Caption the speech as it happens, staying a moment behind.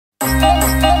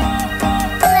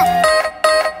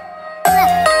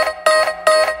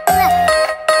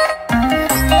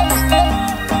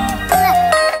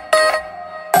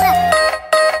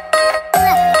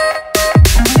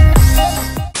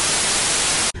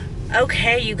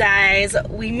Okay, you guys,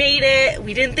 we made it.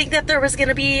 We didn't think that there was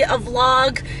gonna be a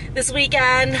vlog this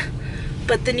weekend,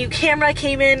 but the new camera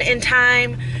came in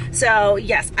time. So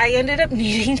yes, I ended up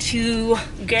needing to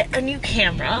get a new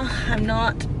camera. I'm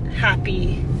not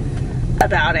happy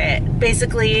about it.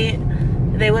 Basically,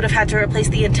 they would have had to replace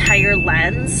the entire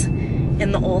lens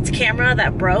in the old camera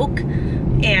that broke,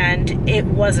 and it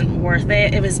wasn't worth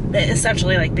it. It was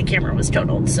essentially like the camera was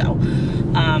totaled. So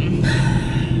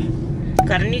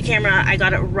got a new camera. I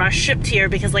got it rush shipped here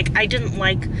because like I didn't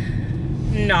like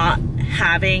not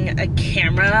having a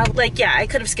camera. Like, yeah, I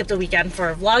could have skipped a weekend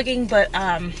for vlogging, but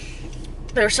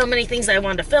there were so many things I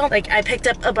wanted to film. Like, I picked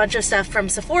up a bunch of stuff from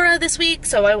Sephora this week,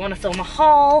 so I want to film a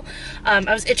haul. I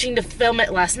was itching to film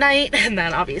it last night, and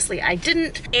then obviously I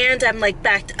didn't. And I'm like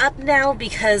backed up now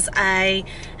because I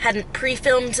hadn't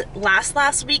pre-filmed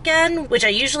last weekend, which I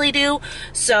usually do.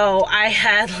 So I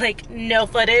had like no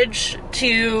footage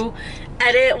to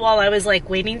edit while I was like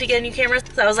waiting to get a new camera.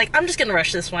 So I was like, I'm just gonna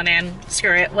rush this one in,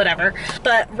 screw it, whatever.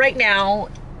 But right now,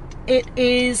 it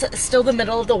is still the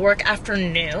middle of the work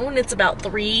afternoon. It's about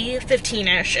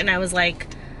 3:15ish, and I was like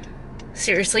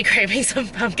seriously craving some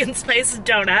pumpkin spice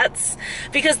donuts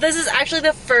because this is actually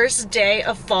the first day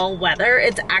of fall weather.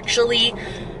 It's actually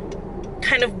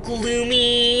kind of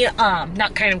gloomy,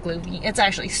 not kind of gloomy, it's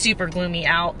actually super gloomy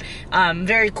out,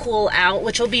 very cool out,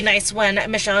 which will be nice when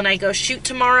Michelle and I go shoot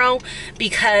tomorrow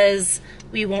because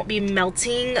we won't be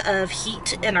melting of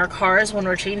heat in our cars when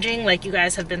we're changing, like you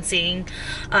guys have been seeing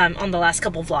on the last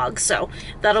couple vlogs. So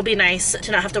that'll be nice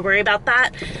to not have to worry about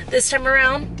that this time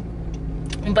around.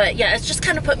 But yeah, it's just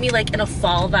kind of put me like in a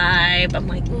fall vibe. I'm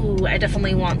like, ooh, I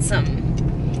definitely want some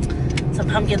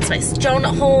pumpkin spice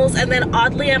donut holes. And then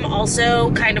oddly, I'm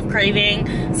also kind of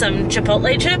craving some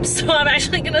Chipotle chips. So I'm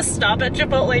actually gonna stop at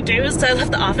Chipotle too. So I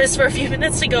left the office for a few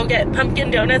minutes to go get pumpkin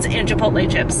donuts and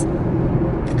Chipotle chips.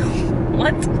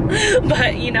 What?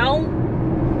 But you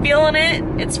know, feeling it.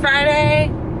 It's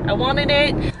Friday. I wanted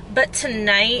it. But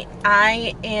tonight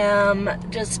I am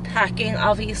just packing,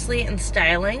 obviously, and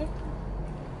styling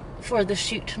for the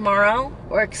shoot tomorrow.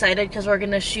 We're excited because we're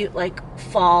gonna shoot like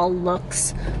fall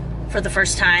looks for the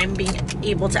first time, being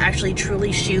able to actually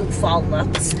truly shoot fall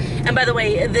looks. And by the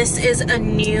way, this is a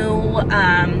new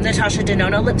Natasha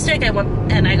Denona lipstick. I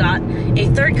got a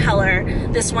third color.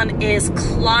 This one is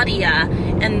Claudia,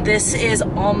 and this is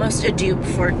almost a dupe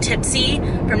for Tipsy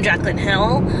from Jaclyn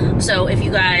Hill. So if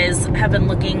you guys have been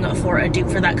looking for a dupe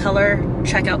for that color,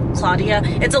 check out Claudia.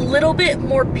 It's a little bit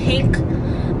more pink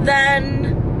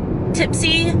than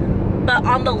Tipsy, but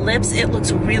on the lips it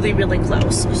looks really, really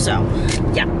close. So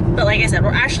yeah, but like I said,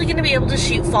 we're actually going to be able to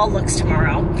shoot fall looks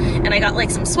tomorrow. And I got like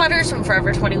some sweaters from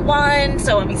Forever 21,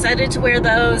 so I'm excited to wear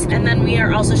those. And then we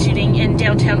are also shooting in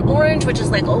downtown Orange, which is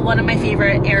like one of my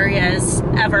favorite areas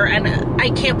ever, and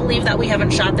I can't believe that we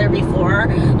haven't shot there before.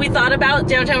 We thought about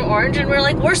downtown Orange and we're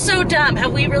like, we're so dumb.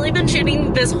 Have we really been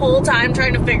shooting this whole time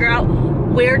trying to figure out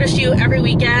where to shoot every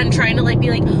weekend, trying to like be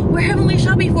like, where haven't we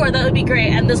shot before? That would be great.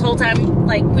 And this whole time,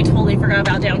 like, we totally forgot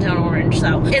about downtown Orange.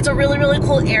 So it's a really, really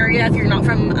cool area if you're not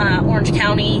from Orange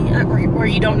County or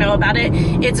you don't know about it.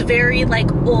 It's very like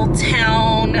old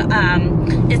town.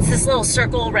 It's this little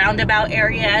circle roundabout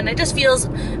area, and it just feels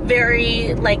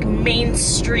very like Main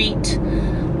Street,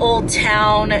 Old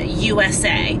Town,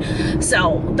 USA.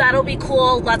 So that'll be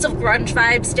cool. Lots of grunge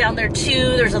vibes down there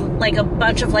too. There's like a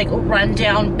bunch of like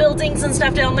rundown buildings and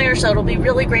stuff down there, so it'll be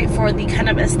really great for the kind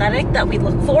of aesthetic that we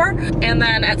look for. And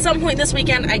then at some point this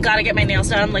weekend, I gotta get my nails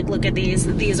done. Like, look at these.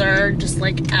 These are just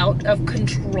like out of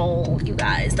control, you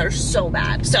guys. They're so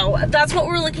bad. So that's what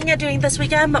we're looking at doing this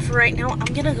weekend. But for right now,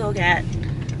 I'm gonna go get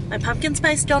my pumpkin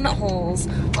spice donut holes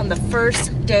on the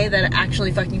first day that it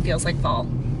actually fucking feels like fall.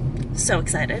 So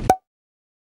excited.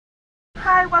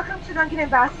 Hi, welcome to Dunkin' &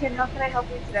 Baskin. How can I help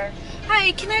you today?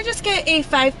 Hi, can I just get a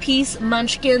 5-piece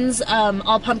Munchkins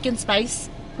all pumpkin spice,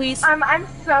 please? I'm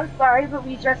so sorry, but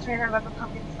we just ran out of the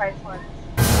pumpkin spice ones.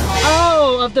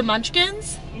 Oh, of the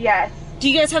Munchkins? Yes. Do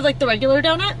you guys have like the regular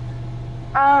donut?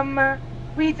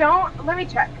 We don't. Let me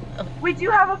check. Okay. We do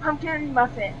have a pumpkin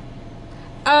muffin.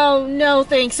 Oh, no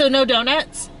thanks. So no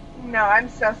donuts? No, I'm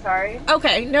so sorry.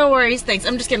 Okay, no worries, thanks.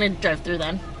 I'm just gonna drive through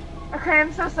then. Okay,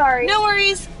 I'm so sorry. No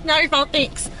worries. Not your fault,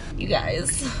 thanks. You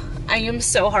guys, I am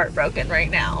so heartbroken right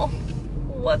now.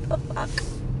 What the fuck?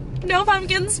 No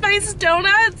pumpkin spice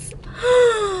donuts?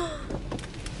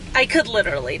 I could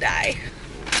literally die.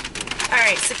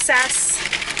 Alright, success.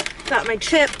 Got my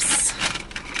chips.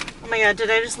 Oh my god,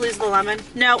 did I just lose the lemon?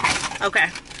 No. Okay.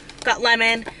 Got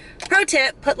lemon. Pro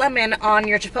tip, put lemon on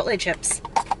your Chipotle chips.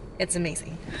 It's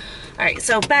amazing. Alright,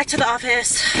 so back to the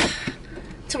office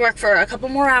to work for a couple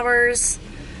more hours,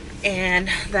 and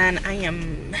then I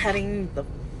am heading the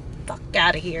fuck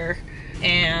out of here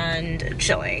and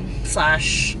chilling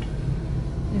slash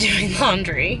doing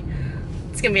laundry.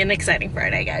 It's gonna be an exciting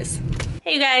Friday, guys.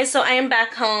 Hey you guys, so I am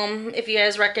back home. If you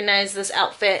guys recognize this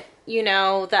outfit, you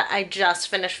know that I just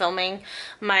finished filming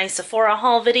my Sephora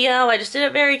haul video. I just did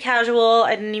it very casual.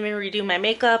 I didn't even redo my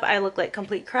makeup. I look like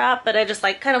complete crap, but I just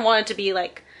like kind of wanted to be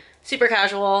like super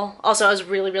casual. Also, I was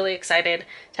really excited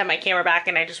to have my camera back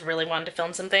and I just really wanted to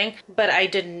film something, but I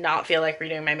did not feel like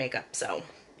redoing my makeup, so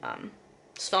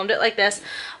just filmed it like this.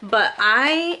 But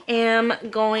I am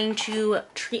going to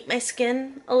treat my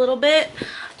skin a little bit.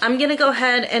 I'm gonna go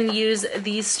ahead and use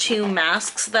these two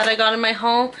masks that I got in my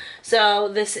haul. So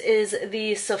this is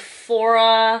the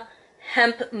Sephora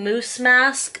Hemp Mousse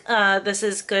Mask. This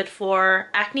is good for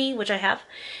acne, which I have.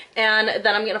 And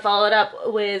then I'm gonna follow it up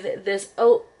with this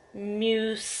oat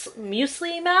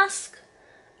muesli mask.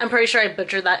 I'm pretty sure I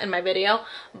butchered that in my video,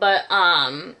 but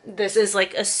this is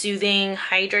like a soothing,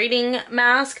 hydrating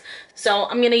mask. So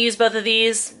I'm gonna use both of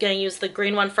these. Gonna use the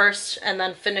green one first and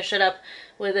then finish it up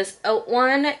with this oat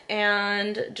one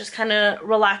and just kind of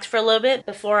relax for a little bit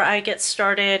before I get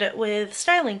started with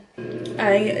styling.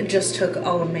 I just took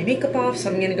all of my makeup off, so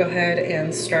I'm gonna go ahead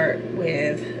and start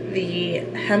with the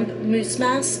hemp mousse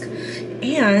mask,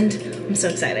 and I'm so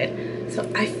excited. So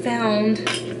I found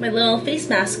my little face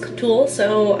mask tool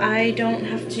so I don't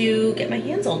have to get my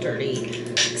hands all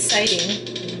dirty.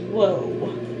 Exciting. Whoa.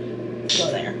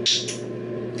 Go there.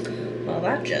 Well,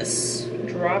 that just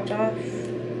dropped off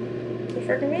the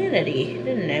freaking vanity,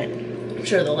 didn't it? I'm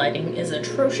sure the lighting is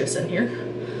atrocious in here.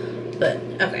 But,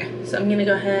 okay. So I'm gonna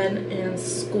go ahead and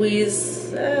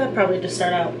squeeze, probably just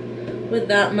start out with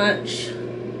that much.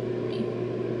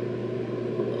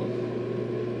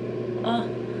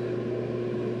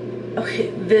 Okay,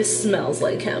 this smells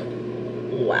like hemp.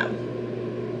 Wow.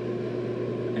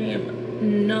 I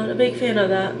am not a big fan of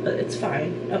that, but it's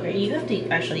fine. Okay, you have to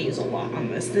actually use a lot on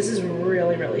this. This is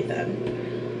really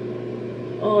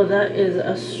thin. Oh, that is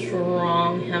a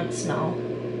strong hemp smell.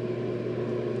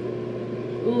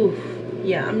 Ooh.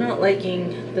 Yeah, I'm not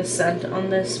liking the scent on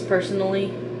this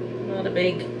personally. Not a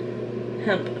big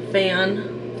hemp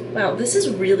fan. Wow, this is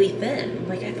really thin.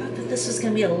 Like, I thought that this was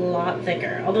gonna be a lot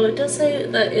thicker. Although it does say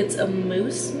that it's a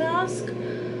mousse mask,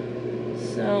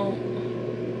 so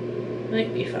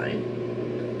might be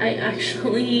fine. I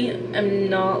actually am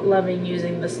not loving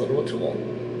using this little tool.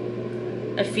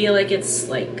 I feel like it's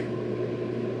like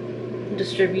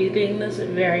distributing this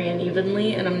very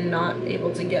unevenly, and I'm not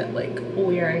able to get like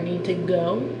where I need to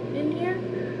go in here.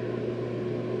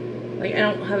 Like, I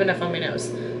don't have enough on my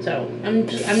nose. So I'm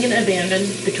gonna abandon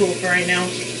the tool for right now.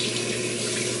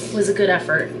 It was a good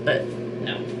effort, but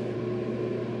no.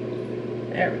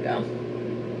 There we go.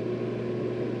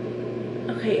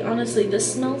 Okay, honestly,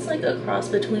 this smells like a cross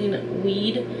between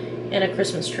weed and a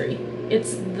Christmas tree.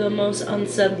 It's the most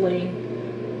unsettling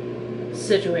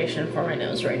situation for my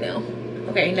nose right now.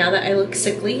 Okay, now that I look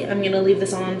sickly, I'm gonna leave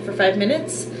this on for 5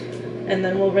 minutes, and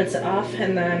then we'll rinse it off,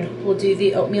 and then we'll do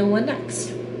the oatmeal one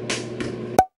next.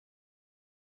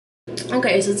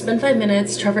 Okay, so it's been 5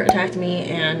 minutes. Trevor attacked me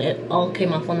and it all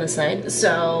came off on the side.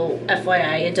 So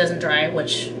FYI, it doesn't dry,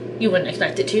 which you wouldn't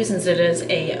expect it to since it is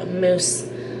a mousse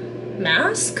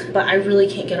mask. But I really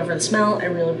can't get over the smell. I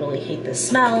really hate this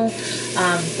smell.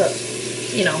 But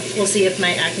you know, we'll see if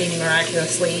my acne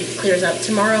miraculously clears up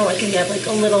tomorrow. I can get like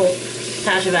a little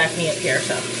patch of acne up here.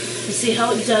 So we'll see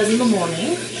how it does in the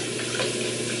morning.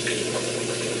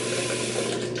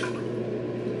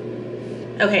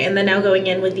 Okay, and then now going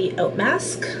in with the oat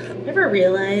mask. Never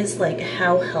realized like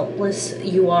how helpless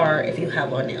you are if you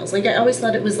have long nails. Like, I always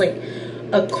thought it was like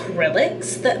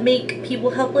acrylics that make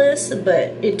people helpless,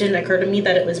 but it didn't occur to me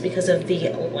that it was because of the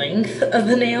length of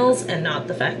the nails and not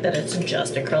the fact that it's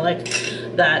just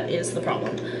acrylic. That is the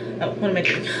problem. Oh, what am I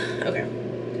doing? Okay,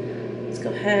 let's go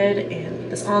ahead and put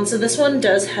this on. So this one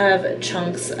does have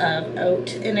chunks of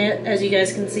oat in it, as you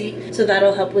guys can see. So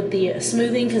that'll help with the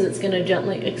smoothing because it's gonna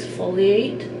gently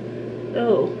exfoliate.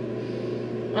 Oh,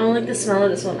 I don't like the smell of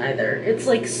this one either. It's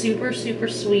like super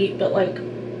sweet, but like,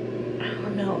 I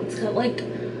don't know, it's got like,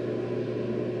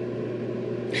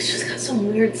 it's just got some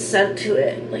weird scent to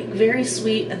it. Like very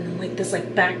sweet, and then like this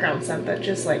like background scent that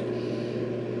just like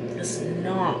is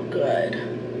not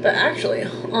good. But actually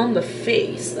on the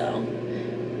face though,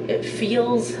 it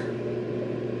feels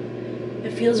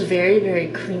very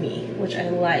creamy, which I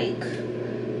like.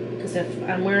 Because if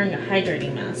I'm wearing a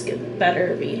hydrating mask, it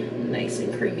better be nice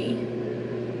and creamy.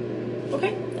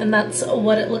 Okay, and that's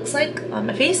what it looks like on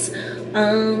my face.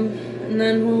 And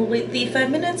then we'll wait the 5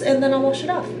 minutes and then I'll wash it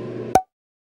off.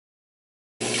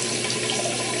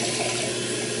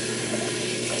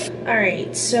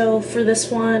 Alright, so for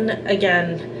this one,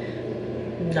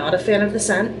 again, not a fan of the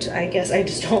scent. I guess I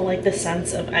just don't like the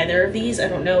scents of either of these. I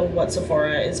don't know what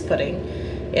Sephora is putting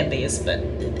in these, but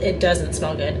it doesn't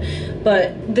smell good.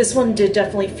 But this one did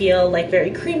definitely feel like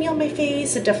very creamy on my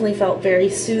face. It definitely felt very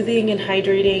soothing and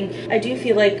hydrating. I do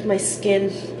feel like my skin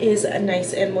is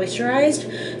nice and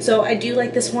moisturized, so I do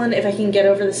like this one. If I can get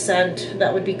over the scent,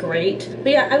 that would be great.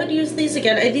 But yeah, I would use these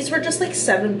again. These were just like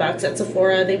 $7 at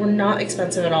Sephora. They were not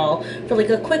expensive at all. For like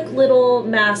a quick little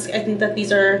mask, I think that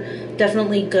these are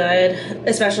definitely good,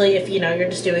 especially if, you know, you're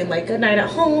just doing like a night at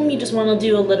home, you just want to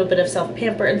do a little bit of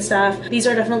self-pamper and stuff. These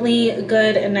are definitely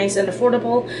good and nice and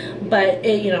affordable, but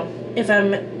you know, if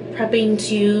I'm prepping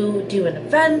to do an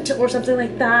event or something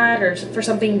like that, or for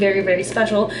something very, very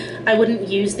special, I wouldn't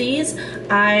use these.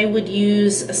 I would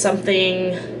use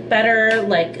something better,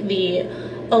 like the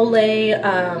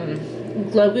Olay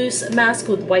Glow Boost mask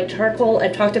with white charcoal.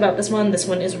 I've talked about this one. This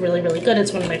one is really, really good.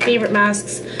 It's one of my favorite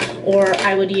masks. Or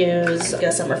I would use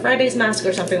a Summer Fridays mask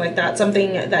or something like that.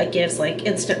 Something that gives like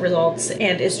instant results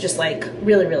and is just like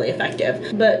really, really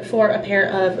effective. But for a pair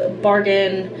of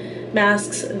bargain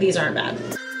masks, these aren't bad.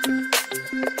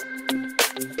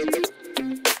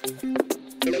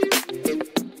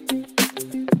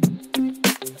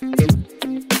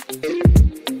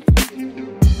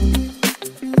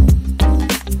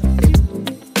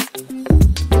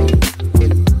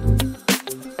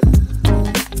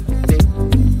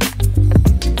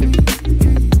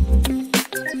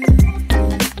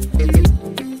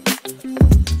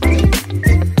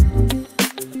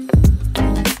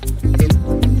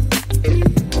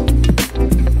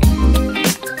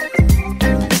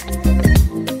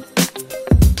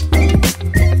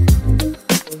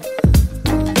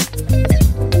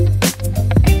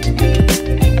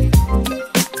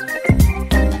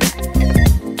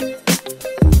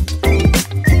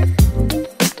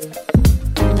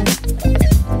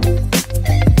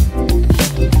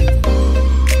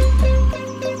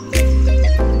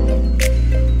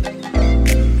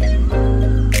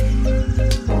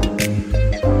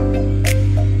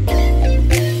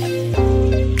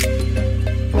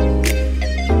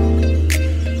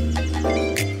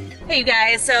 You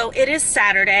guys, so it is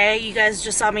Saturday. You guys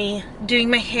just saw me doing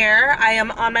my hair. I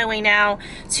am on my way now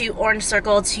to Orange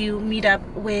Circle to meet up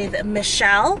with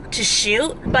Michelle to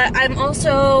shoot, but I'm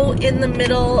also in the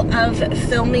middle of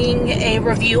filming a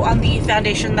review on the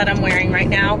foundation that I'm wearing right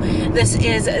now. This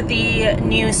is the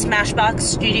new Smashbox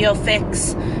Studio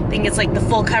Fix. I think it's like the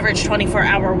full coverage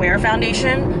 24-hour wear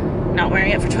foundation. Not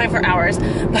wearing it for 24 hours,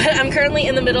 but I'm currently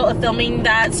in the middle of filming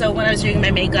that. So when I was doing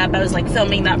my makeup, I was like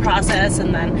filming that process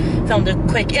and then filmed a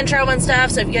quick intro and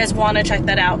stuff. So if you guys want to check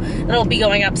that out, it'll be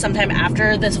going up sometime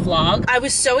after this vlog. I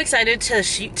was so excited to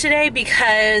shoot today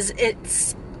because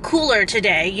it's cooler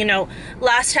today. You know,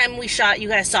 last time we shot, you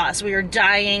guys saw us, we were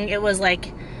dying. It was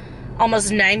like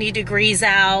almost 90 degrees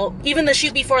out. Even the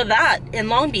shoot before that in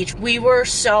Long Beach, we were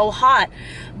so hot.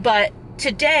 But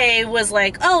today was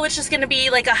like, oh, it's just gonna be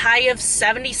like a high of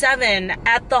 77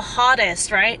 at the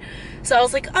hottest, right? So I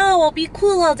was like, oh, I'll be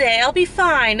cool all day, I'll be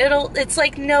fine, it's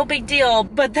like no big deal.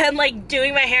 But then like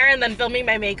doing my hair and then filming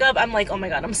my makeup, I'm like, oh my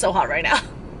god, I'm so hot right now.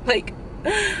 Like,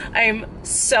 I'm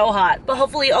so hot. But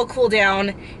hopefully I'll cool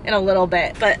down in a little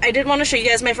bit. But I did want to show you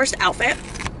guys my first outfit.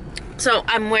 So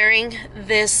I'm wearing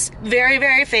this very,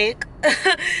 very fake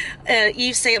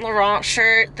Yves Saint Laurent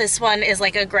shirt. This one is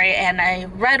like a gray and a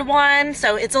red one,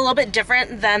 so it's a little bit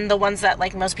different than the ones that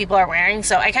like most people are wearing.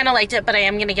 So I kind of liked it, but I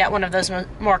am gonna get one of those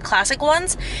more classic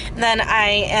ones. And then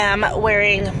I am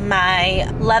wearing my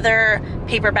leather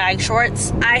paper bag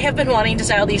shorts. I have been wanting to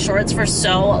style these shorts for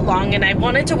so long, and I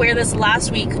wanted to wear this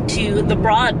last week to the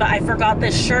Broad, but I forgot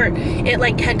this shirt. It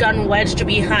like had gotten wedged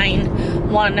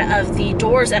behind one of the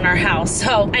doors in our house,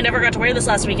 so I never got to wear this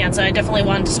last weekend. So I definitely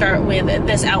wanted to start with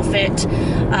this outfit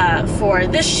for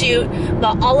this shoot.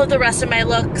 But all of the rest of my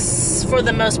looks for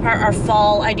the most part are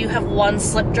fall. I do have one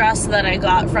slip dress that I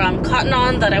got from Cotton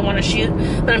On that I want to shoot,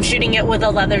 but I'm shooting it with a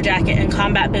leather jacket and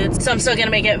combat boots, so I'm still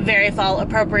gonna make it very fall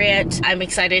appropriate. I'm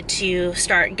excited to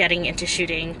start getting into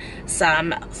shooting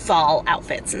some fall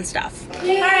outfits and stuff.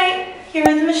 Yay. All right, here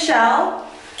with Michelle.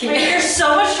 You're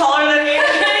so much taller than me. I'm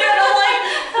like,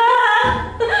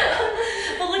 ah.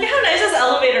 But look at how nice this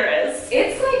elevator is.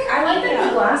 It's like, I like that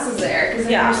the glass is there, because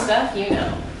your stuff, you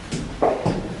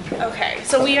know. Okay,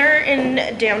 so we are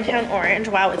in downtown Orange.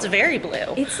 Wow, it's very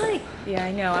blue. It's like, yeah,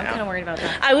 I know. I'm kind of worried about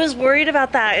that. I was worried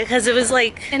about that because it was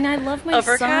like, and I love my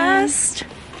overcast. sun.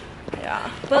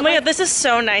 Yeah. But oh my god, this is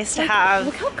so nice to have.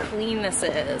 Look how clean this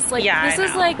is. Like, yeah, this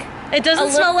is like, it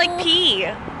doesn't smell like pee.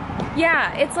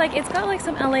 Yeah, it's like, it's got like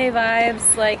some LA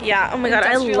vibes. Like, yeah, oh my god,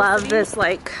 I love this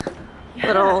like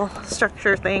little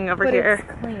structure thing over here.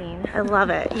 It's clean. I love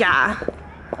it. Yeah.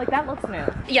 Like that looks new.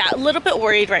 Yeah, a little bit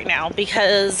worried right now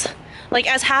because like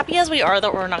as happy as we are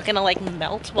that we're not gonna like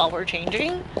melt while we're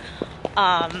changing,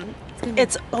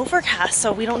 it's overcast,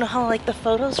 so we don't know how like the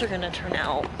photos are gonna turn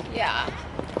out. Yeah.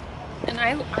 And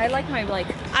I like my like.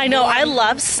 I know, I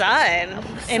love sun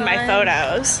in my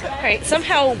photos. Right,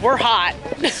 somehow we're hot.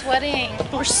 Sweating.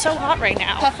 We're so hot right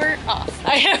now. Puffer off.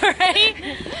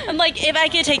 Right? I'm like, if I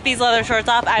could take these leather shorts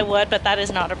off, I would, but that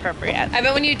is not appropriate. I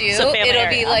bet when you do, So family it'll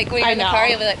area. be like when you're in the I car, know.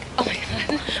 you'll be like, oh my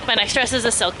god. My next dress is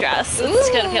a silk dress. It's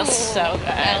gonna feel so good.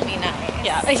 That'll be nice.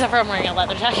 Yeah, except for I'm wearing a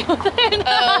leather jacket with it.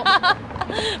 Oh.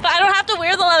 But I don't have to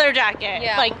wear the leather jacket,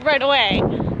 Yeah. like right away.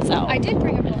 So I did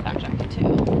bring up a leather jacket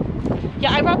too.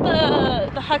 yeah, I brought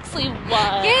the Huxley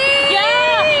one. Yay!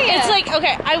 Yeah, it's like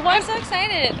okay. I'm so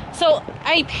excited. So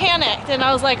I panicked and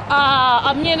I was like,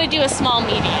 I'm gonna do a small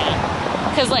medium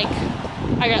because like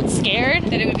I got scared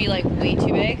That it would be like way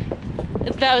too big.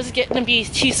 that was gonna be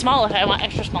too small if I went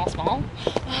extra small.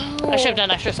 Oh. I should have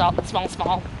done extra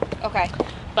small. Okay.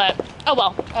 But oh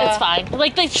well, it's fine.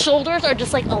 Like the shoulders are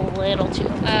just like a little too.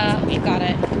 You got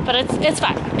it. But it's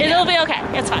fine. It'll be okay.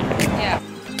 It's fine. Yeah.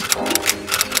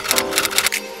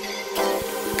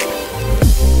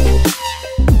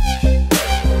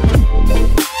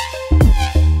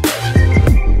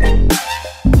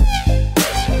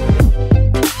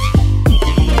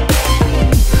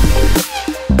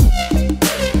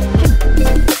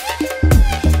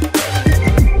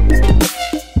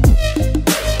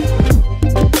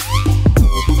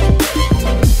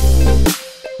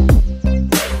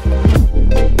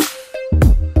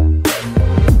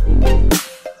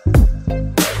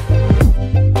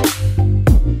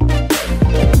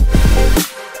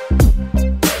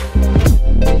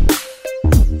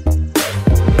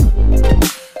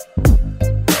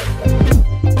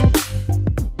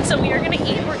 So we are gonna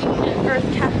eat. We're eating at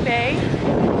Earth Cafe.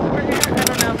 We're here. I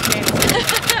don't know if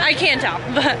names. I can't tell,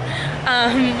 but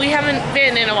we haven't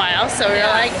been in a while, so we're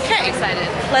like, okay, Excited.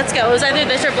 let's go. It was either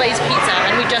this or Blaze Pizza,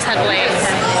 and we just had Blaze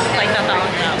like not that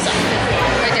long ago. So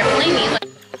I definitely need like.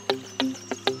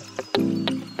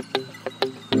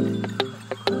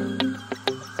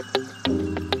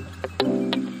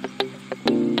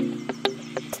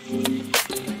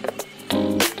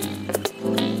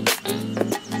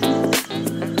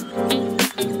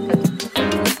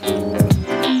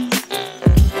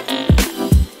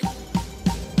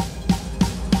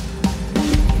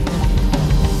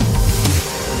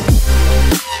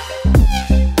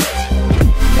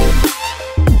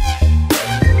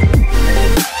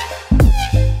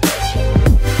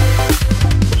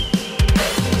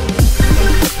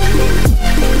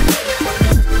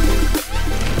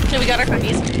 okay, we got our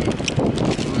cookies.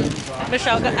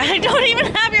 Michelle, I don't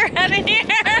even have your head in here.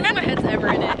 I don't think my head's ever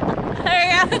in it.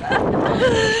 There you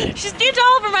go. She's too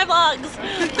tall for my vlogs.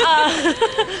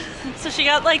 So she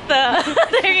got like the,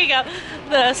 there you go,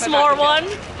 the s'more one.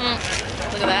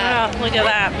 Look at that. Oh, look at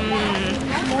that.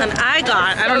 And I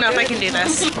got, I don't know if I can do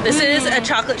this. This is a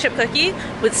chocolate chip cookie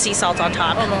with sea salt on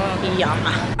top. Yum.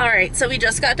 All right, so we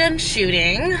just got done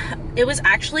shooting. It was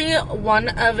actually one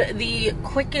of the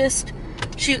quickest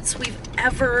shoots we've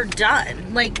ever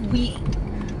done. Like we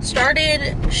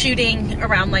started shooting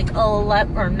around like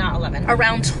 11, or not 11,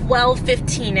 around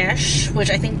 12:15ish, which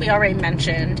I think we already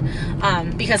mentioned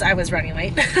because I was running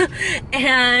late.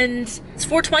 And it's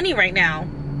 4:20 right now.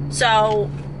 So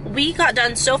we got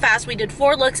done so fast. We did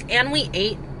 4 looks and we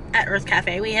ate at Earth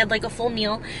Cafe. We had like a full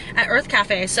meal at Earth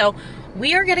Cafe. So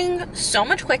we are getting so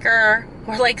much quicker.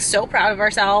 We're like so proud of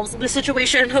ourselves. The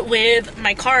situation with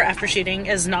my car after shooting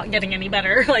is not getting any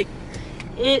better. Like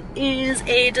it is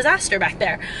a disaster back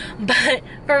there. But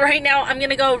for right now, I'm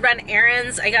gonna go run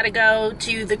errands. I gotta go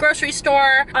to the grocery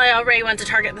store. I already went to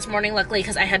Target this morning, luckily,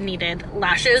 because I had needed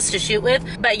lashes to shoot with.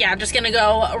 But yeah, I'm just gonna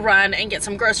go run and get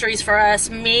some groceries for us.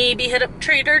 Maybe hit up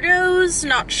Trader Joe's,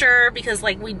 not sure, because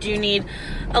like we do need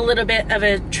a little bit of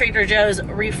a Trader Joe's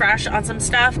refresh on some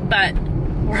stuff. But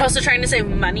we're also trying to save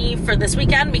money for this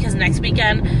weekend because next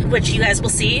weekend, which you guys will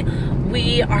see,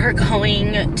 we are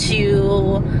going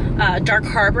to Dark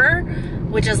Harbor,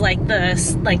 which is like the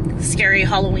scary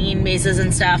Halloween mazes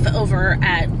and stuff over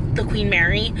at the Queen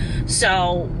Mary.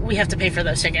 So we have to pay for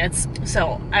those tickets.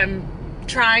 So I'm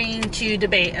trying to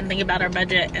debate and think about our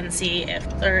budget and see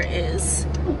if there is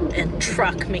a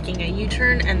truck making a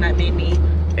U-turn, and that made me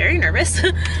very nervous.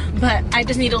 But I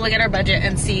just need to look at our budget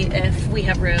and see if we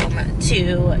have room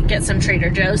to get some Trader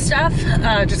Joe's stuff,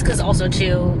 just because also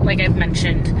too, like I've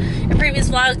mentioned in previous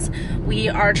vlogs, we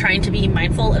are trying to be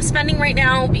mindful of spending right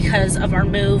now because of our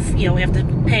move. You know, we have to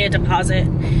pay a deposit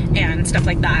and stuff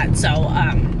like that. So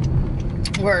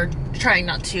we're trying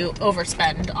not to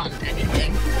overspend on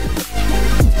anything.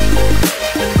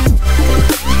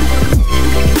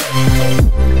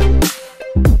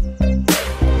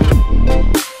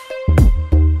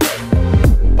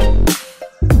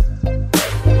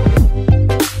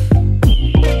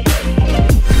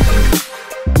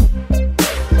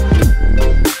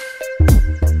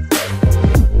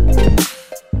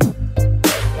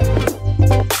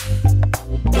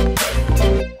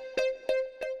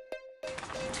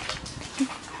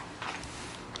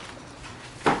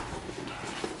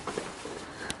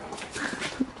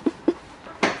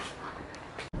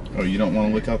 Oh, you don't want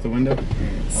to look out the window?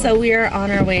 So we are on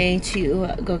our way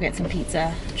to go get some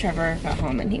pizza. Trevor got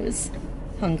home and he was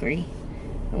hungry.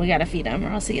 And we gotta feed him or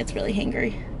else he gets really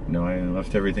hangry. No, I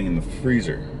left everything in the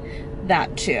freezer.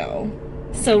 That too.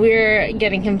 So we're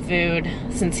getting him food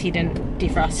since he didn't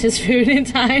defrost his food in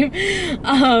time.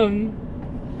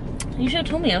 You should have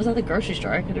told me I was at the grocery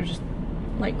store. I could have just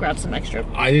like grabbed some extra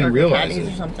I didn't realize patties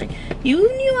or something. You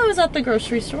knew I was at the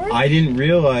grocery store? I didn't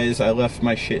realize I left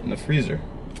my shit in the freezer.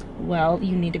 Well,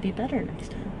 you need to be better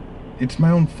next time. It's my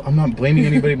own. I'm not blaming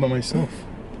anybody but myself.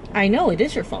 I know, it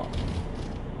is your fault.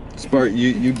 Spart,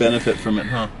 you benefit from it,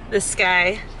 huh? This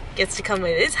guy gets to come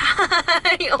with his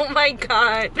hi. Oh my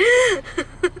god.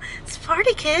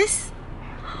 Spartacus.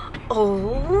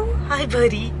 Oh, hi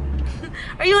buddy.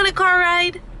 Are you on a car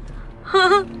ride?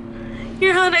 Huh?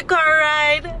 You're on a car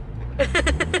ride.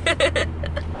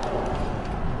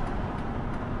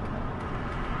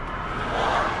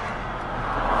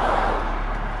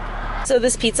 So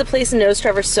this pizza place knows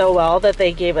Trevor so well that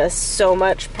they gave us so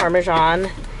much Parmesan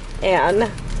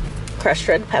and crushed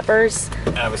red peppers.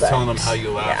 I was telling them how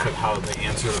you laugh at how they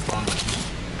answer the phone.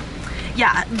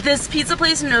 Yeah, this pizza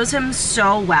place knows him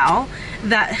so well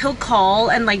that he'll call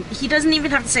and like he doesn't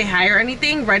even have to say hi or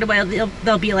anything. Right away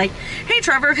they'll be like, "Hey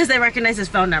Trevor," because they recognize his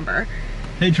phone number.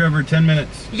 Hey Trevor, 10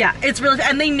 minutes. Yeah, it's really,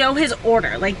 and they know his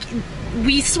order. Like,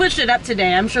 we switched it up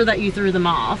today. I'm sure that you threw them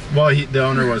off. Well, the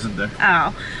owner wasn't there.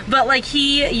 Oh, but like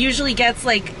he usually gets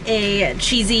like a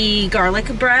cheesy garlic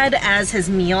bread as his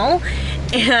meal,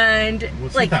 and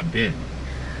What's like that big?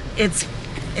 It's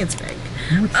big.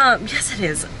 Yes, it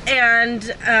is. And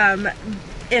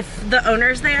if the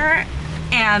owner's there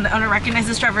and the owner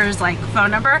recognizes Trevor's like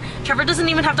phone number, Trevor doesn't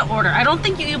even have to order. I don't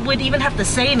think you would even have to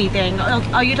say anything.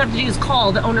 All you'd have to do is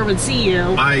call. The owner would see you.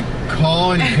 I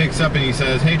call and he picks up and he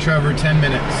says, "Hey Trevor, 10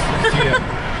 minutes. See ya."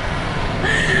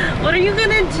 What are you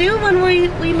gonna do when we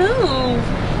move?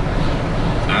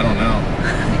 I don't know.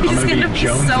 He's gonna be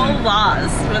so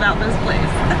lost without this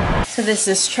place. So this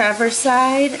is Trevor's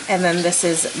side, and then this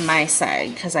is my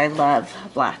side, because I love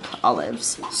black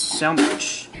olives so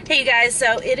much. Hey you guys,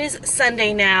 so it is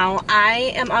Sunday now.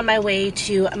 I am on my way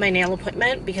to my nail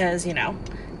appointment because, you know,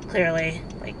 clearly,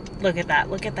 like, look at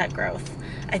that growth.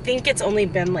 I think it's only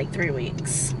been like 3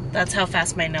 weeks. That's how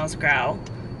fast my nails grow.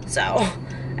 So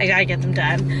I gotta get them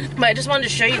done. But I just wanted to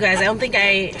show you guys, I don't think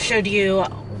I showed you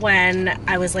when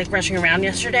I was like rushing around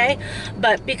yesterday,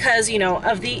 but because, you know,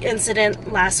 of the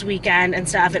incident last weekend and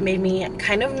stuff, it made me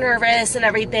kind of nervous and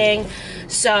everything.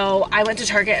 So I went to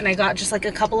Target and I got just like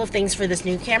a couple of things for this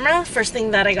new camera. First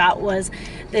thing that I got was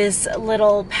this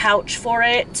little pouch for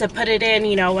it to put it in,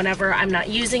 you know, whenever I'm not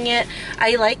using it.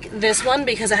 I like this one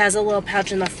because it has a little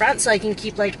pouch in the front so I can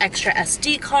keep like extra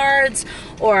SD cards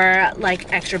or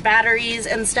like extra batteries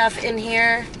and stuff in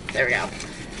here. There we go.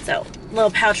 So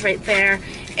little pouch right there.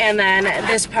 And then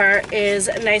this part is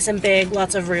nice and big,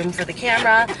 lots of room for the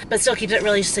camera, but still keeps it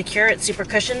really secure. It's super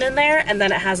cushioned in there. And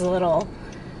then it has a little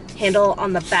handle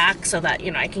on the back so that, you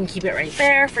know, I can keep it right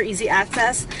there for easy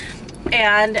access.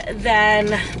 And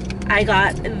then I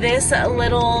got this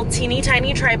little teeny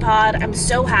tiny tripod. I'm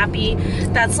so happy.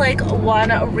 That's like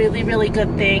one really, really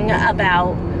good thing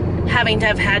about having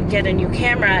to get a new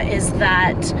camera is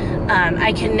that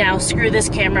I can now screw this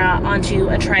camera onto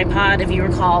a tripod. If you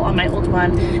recall, on my old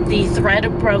one, the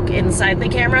thread broke inside the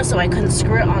camera, so I couldn't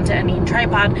screw it onto any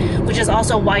tripod, which is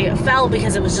also why it fell,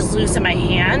 because it was just loose in my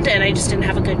hand and I just didn't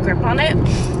have a good grip on it.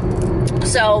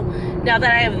 So now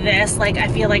that I have this, like, I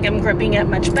feel like I'm gripping it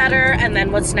much better. And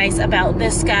then what's nice about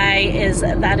this guy is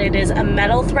that it is a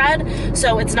metal thread,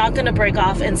 so it's not gonna break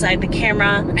off inside the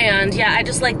camera. And yeah, I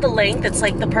just like the length. It's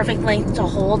like the perfect length to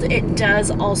hold. It does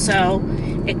also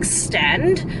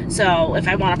extend, so if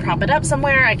I want to prop it up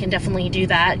somewhere, I can definitely do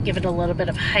that, give it a little bit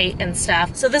of height and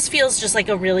stuff. So this feels just like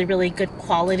a really, really good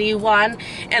quality one.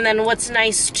 And then what's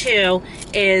nice too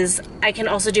is I can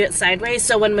also do it sideways.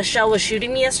 So when Michelle was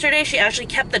shooting me yesterday, she actually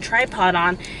kept the tripod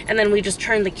on, and then we just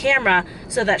turned the camera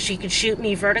so that she could shoot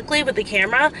me vertically with the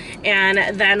camera.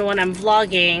 And then when I'm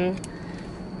vlogging,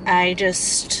 I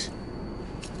just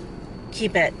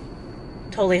keep it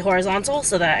totally horizontal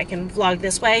so that I can vlog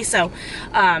this way. So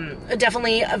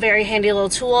definitely a very handy little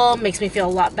tool. Makes me feel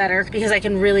a lot better because I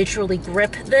can really truly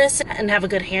grip this and have a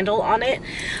good handle on it.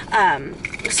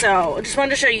 So just wanted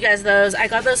to show you guys those. I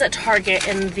got those at Target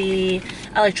in the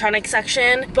electronics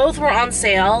section. Both were on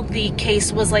sale. The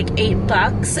case was like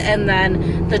 $8 and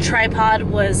then the tripod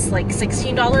was like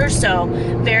 $16. So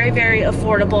very, very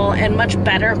affordable and much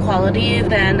better quality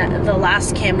than the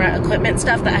last camera equipment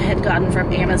stuff that I had gotten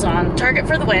from Amazon. Target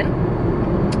for the win.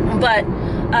 But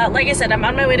like I said, I'm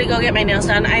on my way to go get my nails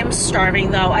done. I am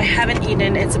starving though. I haven't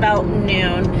eaten. It's about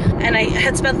noon. And I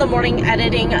had spent the morning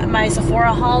editing my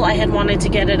Sephora haul. I had wanted to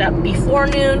get it up before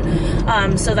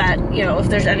noon so that, you know, if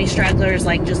there's any stragglers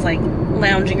like just like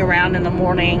lounging around in the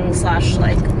morning slash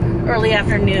like early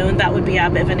afternoon, that would be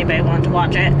up if anybody wanted to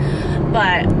watch it.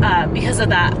 But because of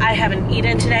that, I haven't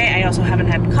eaten today. I also haven't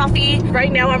had coffee.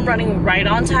 Right now I'm running right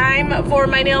on time for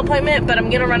my nail appointment, but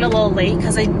I'm gonna run a little late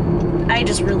because I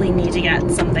just really need to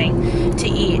get something to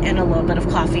eat and a little bit of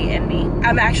coffee in me.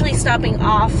 I'm actually stopping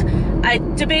off. I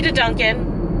debated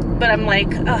Dunkin', but I'm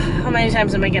like, how many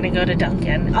times am I gonna go to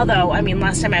Dunkin'? Although, I mean,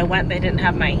 last time I went, they didn't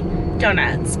have my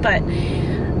donuts, but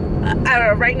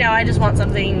right now I just want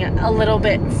something a little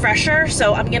bit fresher.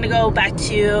 So I'm gonna go back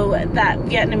to that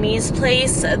Vietnamese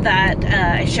place that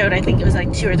I showed, I think it was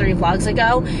like 2 or 3 vlogs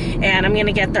ago, and I'm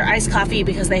gonna get their iced coffee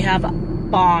because they have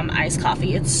bomb iced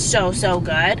coffee. It's so, so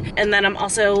good. And then I'm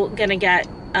also gonna get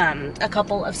a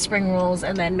couple of spring rolls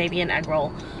and then maybe an egg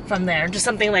roll from there. Just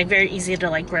something like very easy to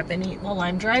like grip and eat while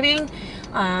I'm driving.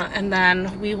 And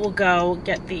then we will go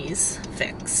get these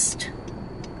fixed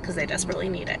because they desperately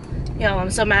need it. Yo,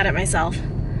 I'm so mad at myself.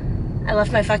 I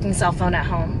left my fucking cell phone at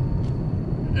home.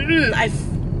 I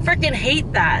freaking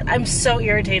hate that. I'm so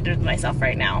irritated with myself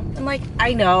right now. I'm like,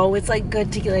 I know it's like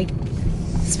good to like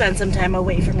spend some time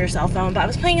away from your cell phone, but I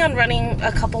was planning on running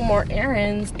a couple more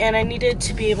errands and I needed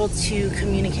to be able to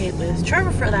communicate with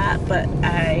Trevor for that, but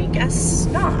I guess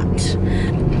not.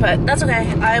 But that's okay.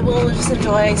 I will just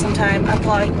enjoy some time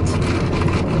unplugged,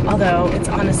 although it's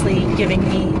honestly giving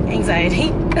me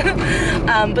anxiety.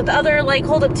 But the other like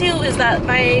hold up too is that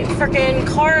my freaking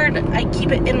card, I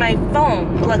keep it in my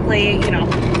phone. Luckily, you know,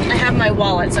 I have my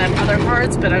wallet, so I have other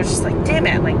cards, but I was just like, damn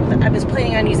it, like I was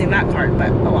planning on using that card, but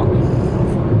oh well.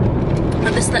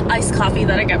 But this is the iced coffee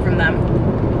that I get from them.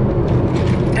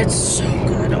 It's so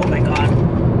good. Oh my god.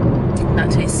 That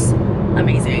tastes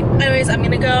amazing. Anyways, I'm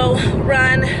gonna go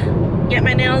run, get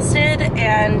my nails did,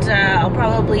 and I'll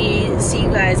probably see you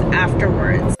guys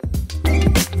afterwards.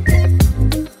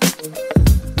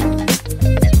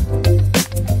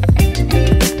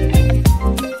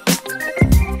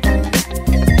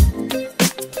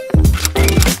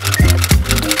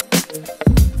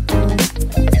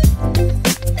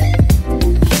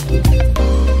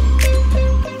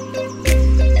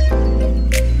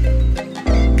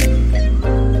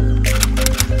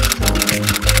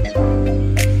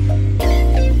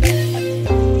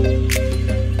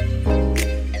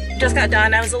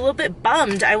 Done. I was a little bit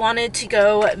bummed. I wanted to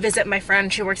go visit my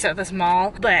friend. She works at this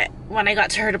mall, but when I got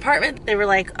to her department, they were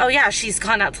like, oh yeah, she's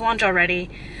gone out to lunch already,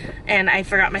 and I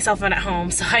forgot my cell phone at home,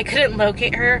 so I couldn't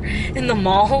locate her in the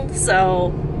mall, so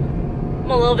I'm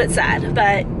a little bit sad.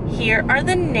 But here are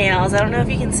the nails. I don't know if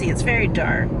you can see, it's very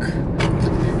dark.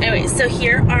 Anyway, so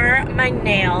here are my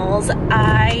nails.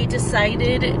 I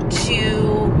decided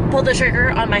to pull the trigger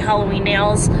on my Halloween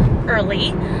nails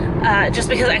early, just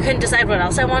because I couldn't decide what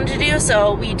else I wanted to do.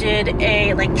 So we did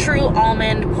a like true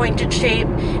almond pointed shape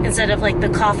instead of like the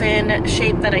coffin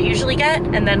shape that I usually get.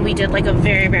 And then we did like a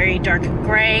very, very dark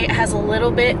gray. It has a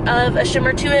little bit of a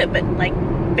shimmer to it, but like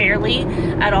barely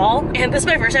at all. And this is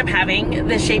my first time having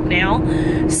this shape nail.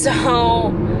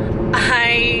 So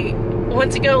I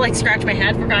went to go like scratch my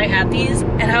head, forgot I had these,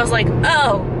 and I was like,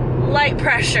 oh, light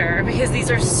pressure, because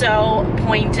these are so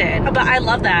pointed. But I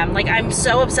love them. Like, I'm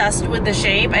so obsessed with the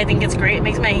shape. I think it's great. It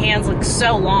makes my hands look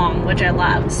so long, which I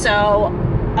love. So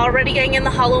already getting in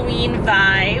the Halloween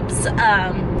vibes.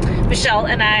 Michelle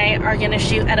and I are gonna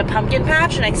shoot at a pumpkin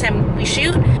patch next time we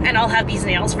shoot, and I'll have these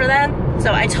nails for them.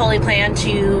 So I totally plan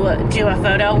to do a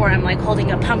photo where I'm like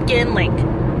holding a pumpkin like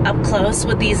up close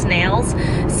with these nails.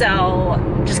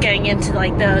 So just getting into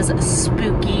like those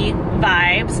spooky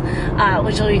vibes,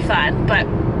 which will be fun. But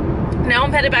now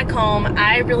I'm headed back home.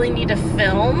 I really need to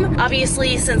film.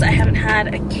 Obviously, since I haven't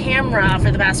had a camera for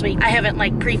the past week, I haven't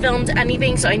like pre-filmed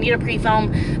anything, so I need to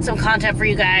pre-film some content for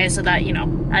you guys so that, you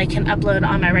know, I can upload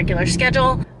on my regular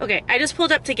schedule. Okay, I just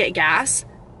pulled up to get gas,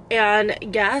 and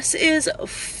gas is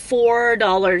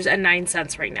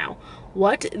 $4.09 right now.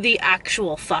 What the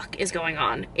actual fuck is going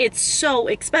on? It's so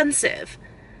expensive.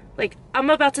 Like, I'm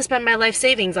about to spend my life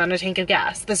savings on a tank of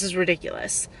gas. This is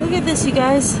ridiculous. Look at this, you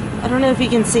guys. I don't know if you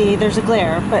can see, there's a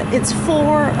glare, but it's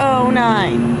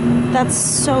 4:09. That's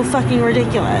so fucking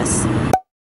ridiculous.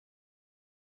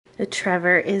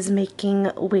 Trevor is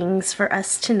making wings for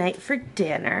us tonight for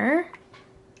dinner.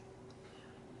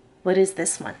 What is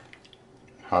this one?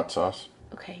 Hot sauce.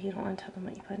 Okay, you don't want to tell them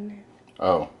what you put in it?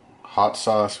 Oh, hot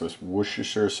sauce with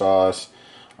Worcestershire sauce,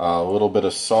 a little bit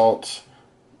of salt,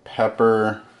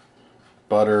 pepper,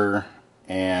 butter,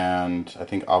 and I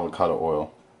think avocado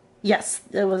oil. Yes,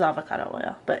 it was avocado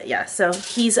oil. But yeah, so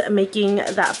he's making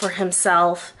that for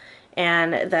himself.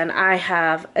 And then I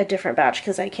have a different batch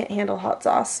because I can't handle hot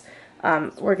sauce.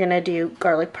 We're going to do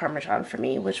garlic parmesan for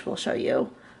me, which we'll show you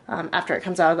after it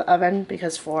comes out of the oven.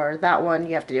 Because for that one,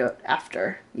 you have to do it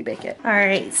after you bake it.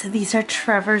 Alright, so these are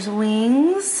Trevor's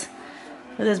wings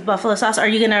with this buffalo sauce. Are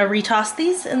you going to retoss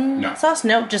these in sauce?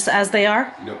 No, just as they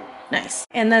are? Nope. Nice.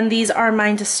 And then these are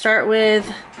mine to start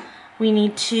with. We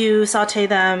need to saute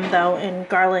them, though, in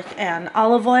garlic and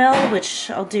olive oil, which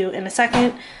I'll do in a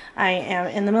second. I am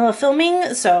in the middle of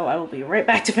filming, so I will be right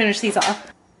back to finish these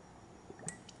off.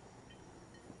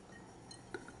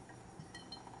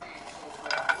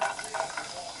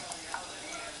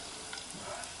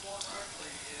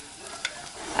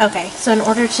 Okay, so in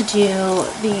order to do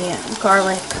the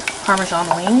garlic parmesan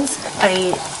wings,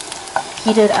 I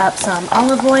heated up some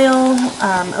olive oil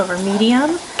over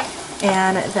medium,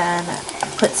 and then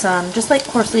put some just like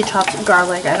coarsely chopped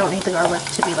garlic. I don't need the garlic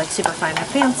to be like super fine or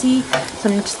fancy, so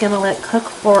I'm just gonna let it cook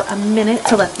for a minute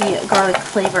to let the garlic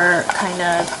flavor kind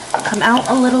of come out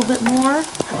a little bit more,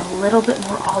 and a little bit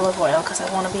more olive oil because I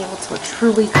want to be able to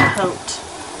truly coat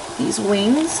these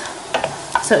wings.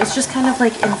 So it's just kind of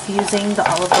like infusing the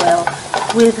olive oil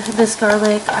with this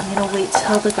garlic. I'm gonna wait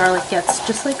till the garlic gets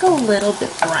just like a little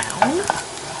bit brown.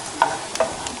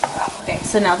 Okay,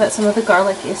 so now that some of the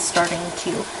garlic is starting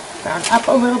to brown up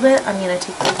a little bit, I'm going to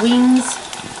take the wings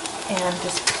and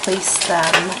just place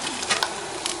them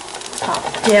top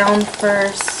down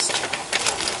first,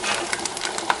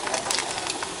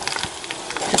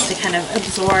 just to kind of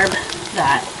absorb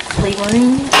that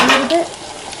flavoring a little bit.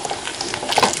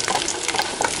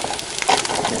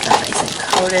 Get that nice and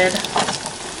coated.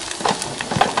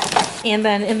 And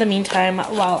then in the meantime,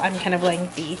 while I'm kind of letting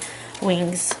the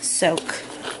wings soak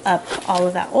up all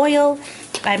of that oil,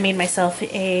 I made myself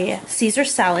a Caesar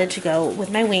salad to go with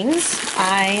my wings.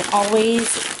 I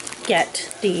always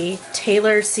get the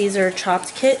Taylor Caesar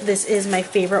chopped kit. This is my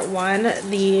favorite one.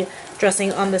 The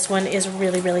dressing on this one is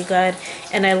really, really good.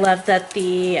 And I love that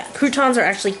the croutons are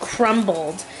actually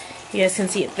crumbled. You guys can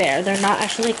see it there. They're not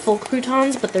actually like full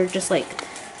croutons, but they're just like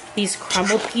these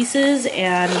crumbled pieces,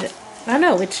 and I don't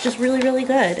know, it's just really, really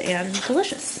good and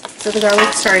delicious. So the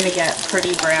garlic's starting to get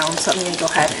pretty brown, so I'm going to go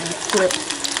ahead and flip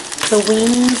the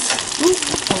wings. Ooh,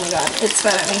 oh my god, it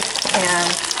spat at me. And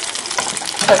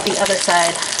let the other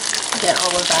side get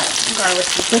all of that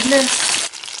garlicky goodness.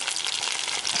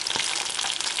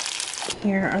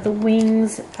 Here are the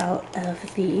wings out of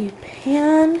the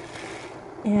pan.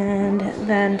 And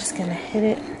then just going to hit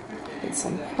it with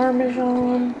some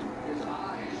Parmesan.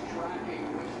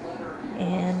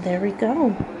 And there we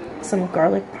go. Some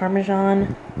garlic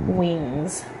Parmesan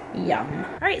wings. Yum.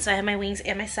 Alright, so I have my wings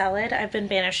and my salad. I've been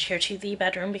banished here to the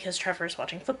bedroom because Trevor's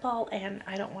watching football and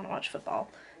I don't want to watch football.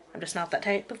 I'm just not that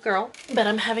type of girl. But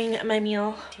I'm having my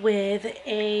meal with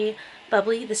a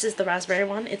bubbly. This is the raspberry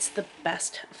one. It's the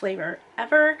best flavor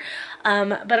ever. But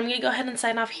I'm going to go ahead and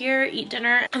sign off here, eat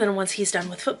dinner, and then once he's done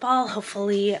with football,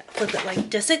 hopefully Flip It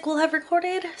Like Disick will have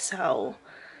recorded. So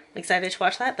I'm excited to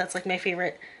watch that. That's like my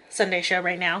favorite Sunday show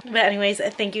right now. But anyways,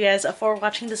 thank you guys for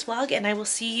watching this vlog, and I will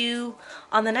see you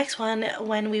on the next one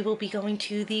when we will be going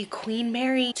to the Queen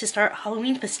Mary to start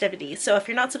Halloween festivities. So if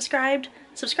you're not subscribed,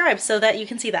 subscribe so that you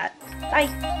can see that.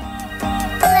 Bye!